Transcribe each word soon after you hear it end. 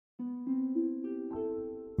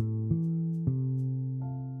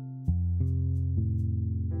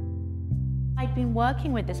I'd been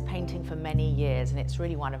working with this painting for many years, and it's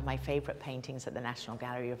really one of my favorite paintings at the National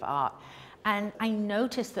Gallery of Art. And I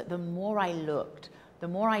noticed that the more I looked, the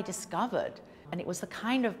more I discovered. And it was the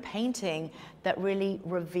kind of painting that really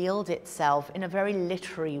revealed itself in a very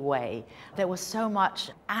literary way. There was so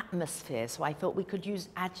much atmosphere, so I thought we could use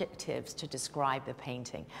adjectives to describe the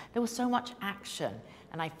painting. There was so much action,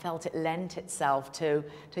 and I felt it lent itself to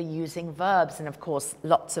using verbs, and of course,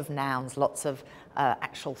 lots of nouns, lots of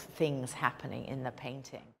actual things happening in the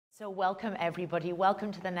painting. So welcome everybody,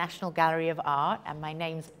 welcome to the National Gallery of Art, and my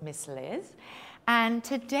name's Miss Liz. And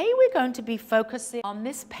today we're going to be focusing on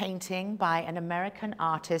this painting by an American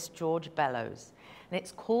artist, George Bellows. And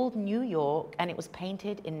it's called New York, and it was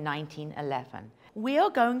painted in 1911. We are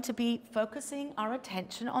going to be focusing our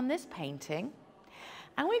attention on this painting,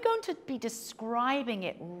 and we're going to be describing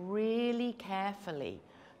it really carefully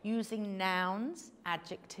using nouns,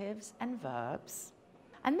 adjectives, and verbs.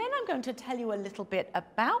 And then I'm going to tell you a little bit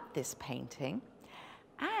about this painting,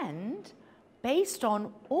 and based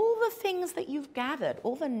on all the things that you've gathered,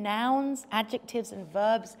 all the nouns, adjectives, and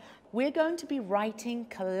verbs, we're going to be writing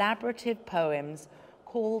collaborative poems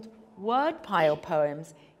called word pile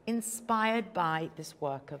poems inspired by this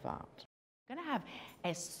work of art. I'm going to have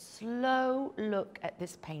a slow look at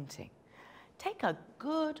this painting. Take a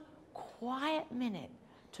good, quiet minute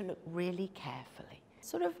to look really carefully.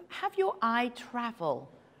 Sort of have your eye travel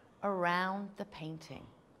around the painting,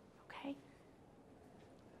 okay?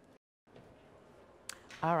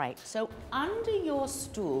 All right, so under your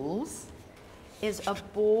stools is a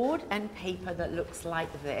board and paper that looks like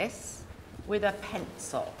this with a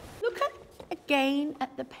pencil. Look again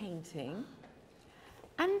at the painting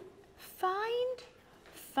and find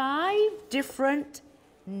 5 different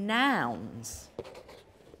nouns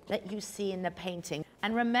that you see in the painting.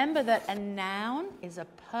 And remember that a noun is a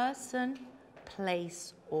person,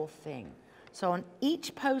 place, or thing. So on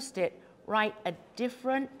each post-it, write a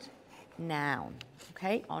different noun,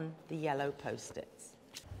 okay, on the yellow post-its.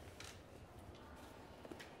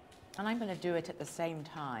 And I'm going to do it at the same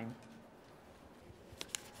time.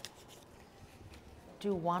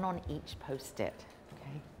 Do one on each post-it,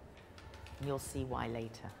 okay? And you'll see why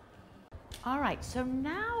later. All right, so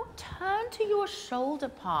now turn to your shoulder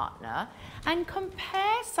partner and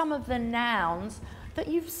compare some of the nouns that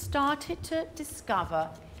you've started to discover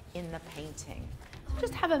in the painting.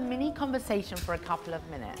 Just have a mini conversation for a couple of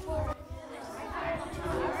minutes.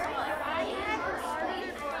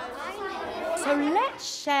 So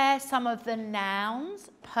let's share some of the nouns,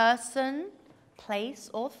 person, place,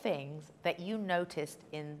 or things that you noticed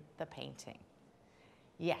in the painting.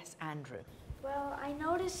 Yes, Andrew. Well, I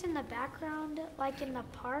noticed in the background, like in the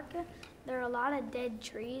park, there are a lot of dead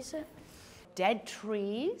trees. Dead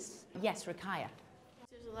trees? Yes, Rakaya.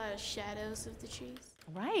 There's a lot of shadows of the trees.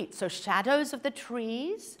 Right, so shadows of the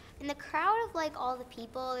trees. In the crowd of like all the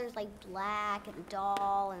people, there's like black and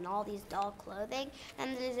doll and all these doll clothing.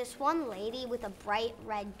 And there's this one lady with a bright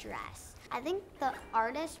red dress. I think the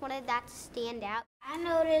artist wanted that to stand out. I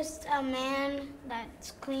noticed a man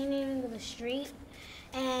that's cleaning the street,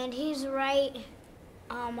 and he's right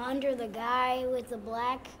under the guy with the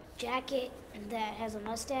black jacket that has a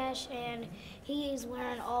mustache, and he's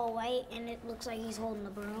wearing all white, and it looks like he's holding a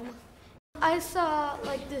broom. I saw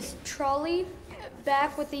like this trolley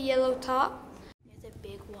back with the yellow top. There's a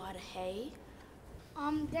big wad of hay.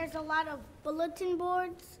 There's a lot of bulletin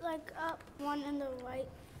boards like up, one in the right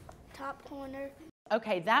top corner.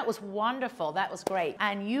 Okay, that was wonderful. That was great.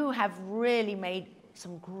 And you have really made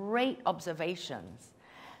some great observations.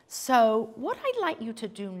 So what I'd like you to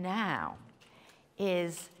do now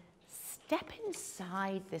is step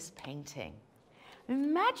inside this painting.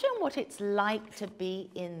 Imagine what it's like to be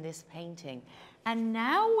in this painting. And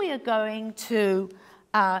now we are going to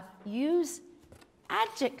use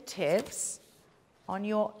adjectives on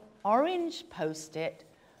your orange post-it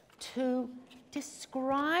to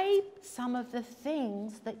describe some of the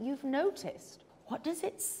things that you've noticed. What does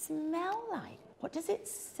it smell like? What does it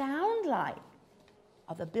sound like?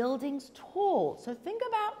 Are the buildings tall? So think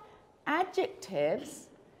about adjectives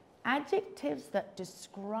that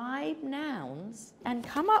describe nouns, and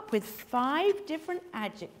come up with 5 different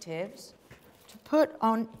adjectives to put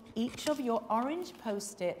on each of your orange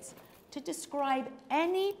post-its to describe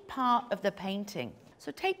any part of the painting.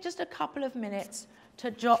 So take just a couple of minutes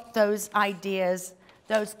to jot those ideas,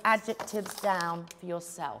 those adjectives down for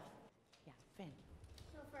yourself. Yeah, Finn.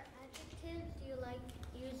 So for adjectives, do you like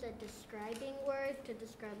use a describing word to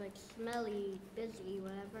describe like smelly, busy,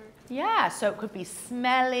 whatever? Yeah, so it could be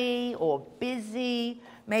smelly or busy.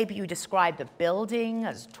 Maybe you describe the building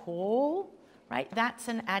as tall, right? That's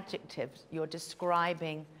an adjective. You're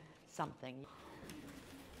describing something.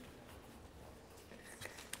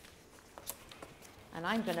 And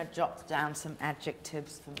I'm going to jot down some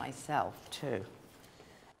adjectives for myself too.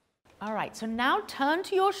 All right, so now turn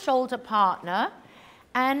to your shoulder partner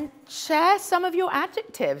and share some of your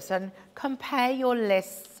adjectives and compare your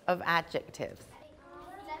lists of adjectives.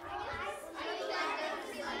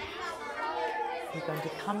 We're going to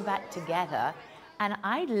come back together, and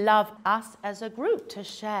I'd love us as a group to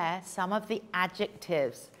share some of the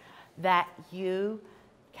adjectives that you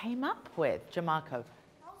came up with. Jamarco.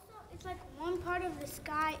 Also, it's like one part of the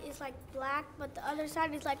sky is like black, but the other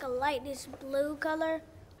side is like a lightish blue color.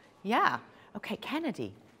 Yeah. Okay,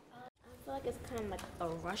 Kennedy. I feel like it's kind of like a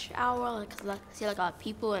rush hour, like 'cause I see like a lot of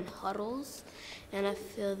people in huddles, and I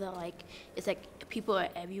feel that like it's like people are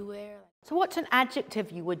everywhere. So what's an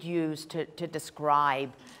adjective you would use to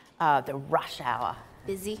describe the rush hour?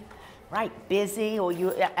 Busy. Right, busy, or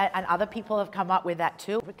you, and other people have come up with that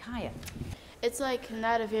too. Rikaya. It's like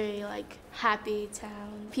not a very like happy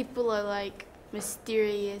town. People are like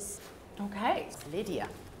mysterious. Okay, Lydia.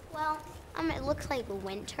 Well, it looks like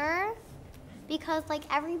winter because like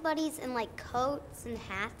everybody's in like coats and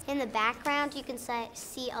hats. In the background, you can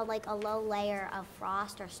see a low layer of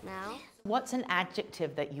frost or snow. What's an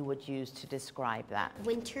adjective that you would use to describe that?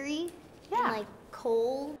 Wintry, Yeah. and like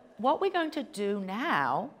cold. What we're going to do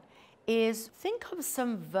now is think of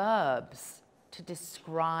some verbs to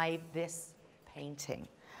describe this painting.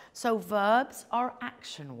 So verbs are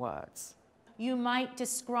action words. You might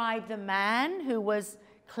describe the man who was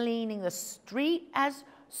cleaning the street as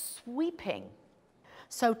sweeping.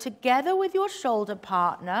 So together with your shoulder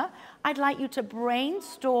partner, I'd like you to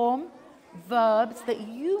brainstorm verbs that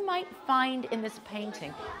you might find in this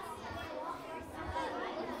painting.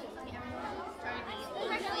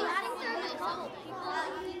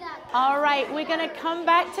 All right, we're going to come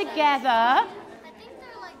back together,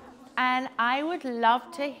 and I would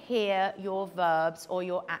love to hear your verbs or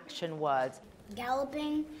your action words.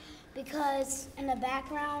 Galloping, because in the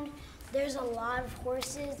background there's a lot of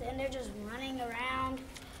horses and they're just running around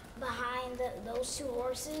behind those two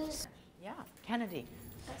horses. Yeah, Kennedy.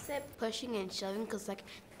 I said pushing and shoving because like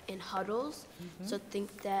in huddles. So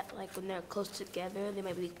think that like when they're close together, they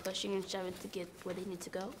might be pushing and shoving to get where they need to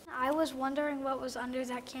go. I was wondering what was under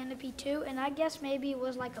that canopy too, and I guess maybe it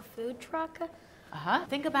was like a food truck.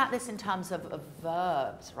 Think about this in terms of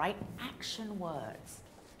verbs, right? Action words.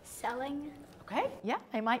 Selling. Okay, yeah,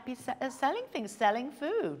 they might be selling things, selling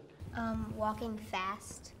food. Walking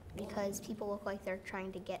fast because people look like they're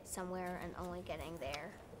trying to get somewhere and only getting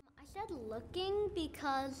there. I said looking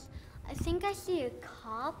because I think I see a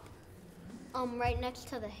cop right next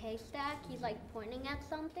to the haystack. He's like pointing at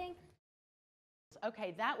something.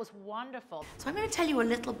 Okay, that was wonderful. So I'm going to tell you a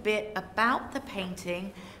little bit about the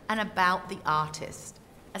painting and about the artist.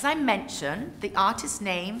 As I mentioned, the artist's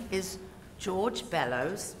name is George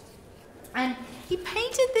Bellows, and he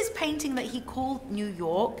painted this painting that he called New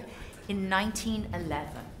York in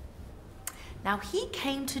 1911. Now, he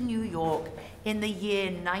came to New York in the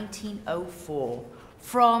year 1904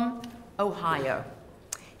 from Ohio.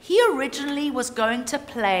 He originally was going to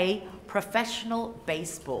play professional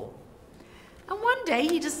baseball. And one day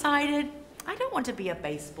he decided, I don't want to be a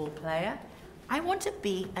baseball player. I want to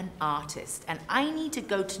be an artist, and I need to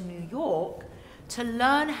go to New York to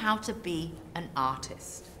learn how to be an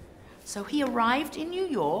artist. So he arrived in New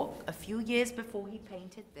York a few years before he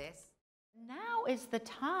painted this. Now is the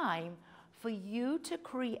time for you to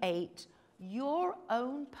create your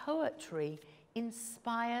own poetry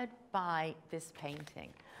inspired by this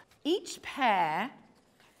painting. Each pair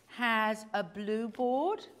has a blue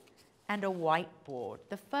board and a white board.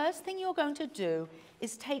 The first thing you're going to do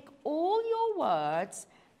is take all your words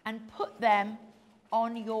and put them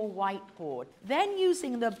on your whiteboard. Then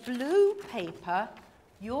using the blue paper,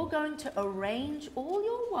 you're going to arrange all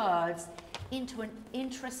your words into an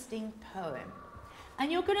interesting poem.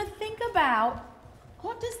 And you're going to think about,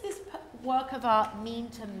 what does this work of art mean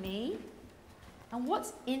to me? And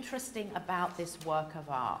what's interesting about this work of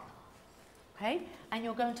art? Okay? And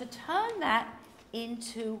you're going to turn that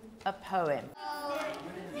into a poem.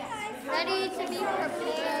 Ready to be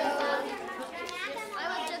prepared. I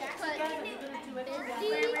would just put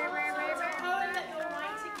busy.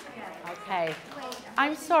 Okay.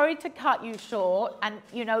 I'm sorry to cut you short, and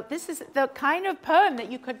you know, this is the kind of poem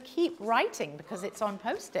that you could keep writing because it's on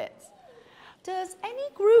Post-its. Does any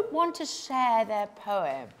group want to share their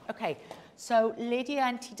poem? Okay, so Lydia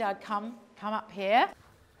and Tida, come up here.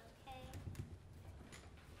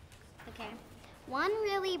 Okay. One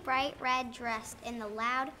really bright red dressed in the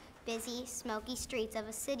loud busy, smoky streets of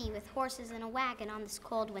a city with horses and a wagon on this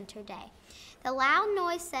cold winter day. The loud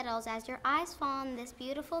noise settles as your eyes fall on this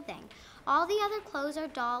beautiful thing. All the other clothes are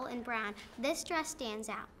dull and brown. This dress stands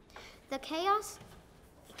out. The chaos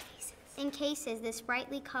encases this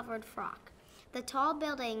brightly covered frock. The tall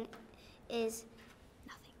building is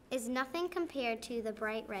nothing compared to the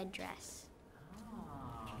bright red dress.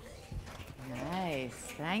 Oh, nice,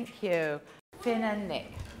 thank you. Finn and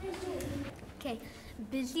Nick. Okay,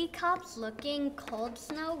 busy cops looking, cold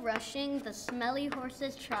snow rushing, the smelly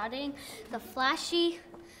horses trotting, the flashy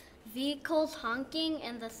vehicles honking,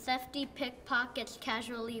 and the safety pickpockets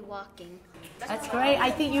casually walking. That's great.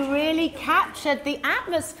 I think you really captured the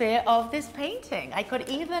atmosphere of this painting. I could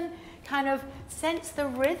even kind of sense the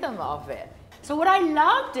rhythm of it. So what I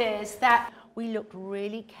loved is that we looked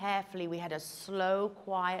really carefully. We had a slow,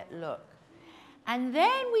 quiet look. And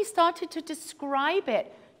then we started to describe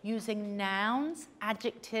it using nouns,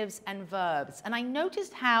 adjectives, and verbs. And I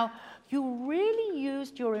noticed how you really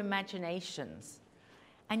used your imaginations.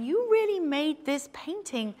 And you really made this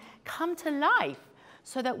painting come to life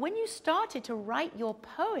so that when you started to write your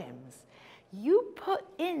poems, you put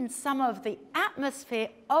in some of the atmosphere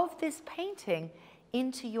of this painting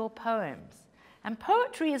into your poems. And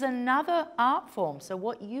poetry is another art form. So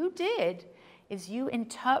what you did is you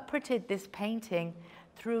interpreted this painting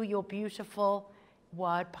through your beautiful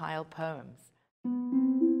word pile poems.